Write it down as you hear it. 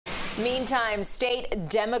Meantime, state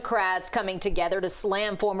Democrats coming together to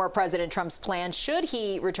slam former President Trump's plan should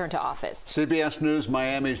he return to office. CBS News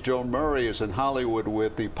Miami's Joan Murray is in Hollywood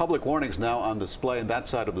with the public warnings now on display in that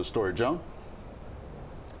side of the story. Joan?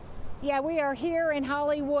 Yeah, we are here in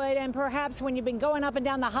Hollywood, and perhaps when you've been going up and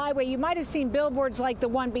down the highway, you might have seen billboards like the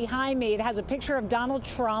one behind me. It has a picture of Donald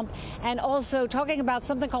Trump and also talking about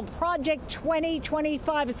something called Project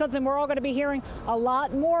 2025. It's something we're all going to be hearing a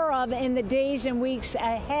lot more of in the days and weeks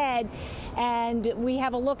ahead, and we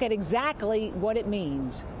have a look at exactly what it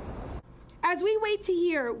means. As we wait to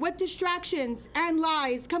hear what distractions and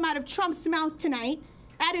lies come out of Trump's mouth tonight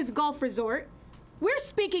at his golf resort, we're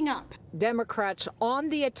speaking up. Democrats on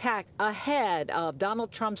the attack ahead of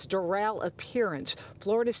Donald Trump's Doral appearance.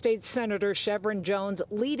 Florida State Senator Chevron Jones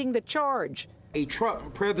leading the charge. A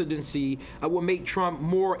Trump presidency will make Trump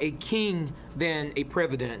more a king than a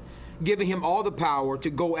president, giving him all the power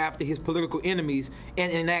to go after his political enemies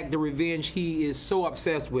and enact the revenge he is so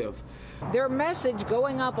obsessed with. Their message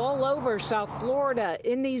going up all over South Florida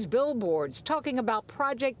in these billboards talking about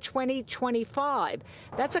Project 2025.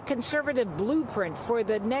 That's a conservative blueprint for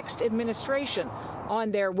the next administration.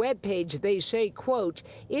 On their webpage, they say, quote,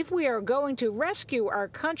 "If we are going to rescue our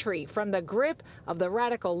country from the grip of the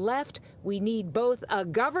radical left, we need both a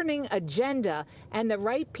governing agenda and the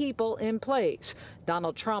right people in place."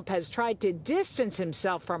 Donald Trump has tried to distance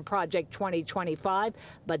himself from Project 2025,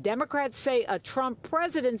 but Democrats say a Trump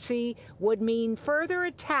presidency would mean further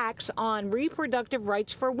attacks on reproductive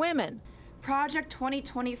rights for women. Project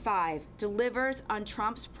 2025 delivers on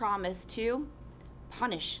Trump's promise to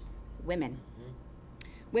punish women.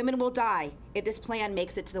 Women will die if this plan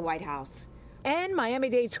makes it to the White House. And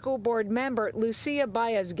Miami-Dade School Board member Lucia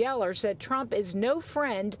Baez-Geller said Trump is no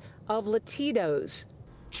friend of Latinos.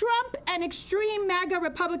 Trump and extreme MAGA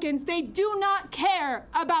Republicans, they do not care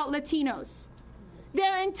about Latinos.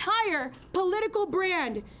 Their entire political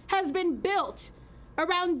brand has been built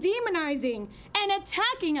around demonizing and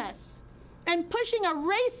attacking us and pushing a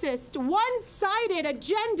racist, one-sided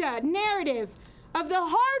agenda narrative of the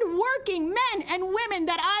hard-working men and women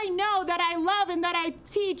that I know, that I love, and that I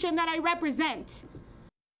teach and that I represent.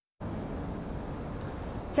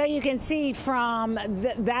 So you can see from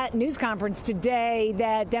that news conference today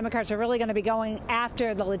that Democrats are really going to be going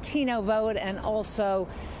after the Latino vote and also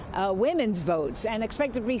women's votes, and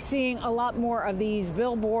expect to be seeing a lot more of these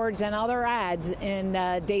billboards and other ads in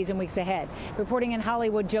days and weeks ahead. Reporting in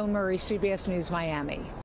Hollywood, Joan Murray, CBS News, Miami.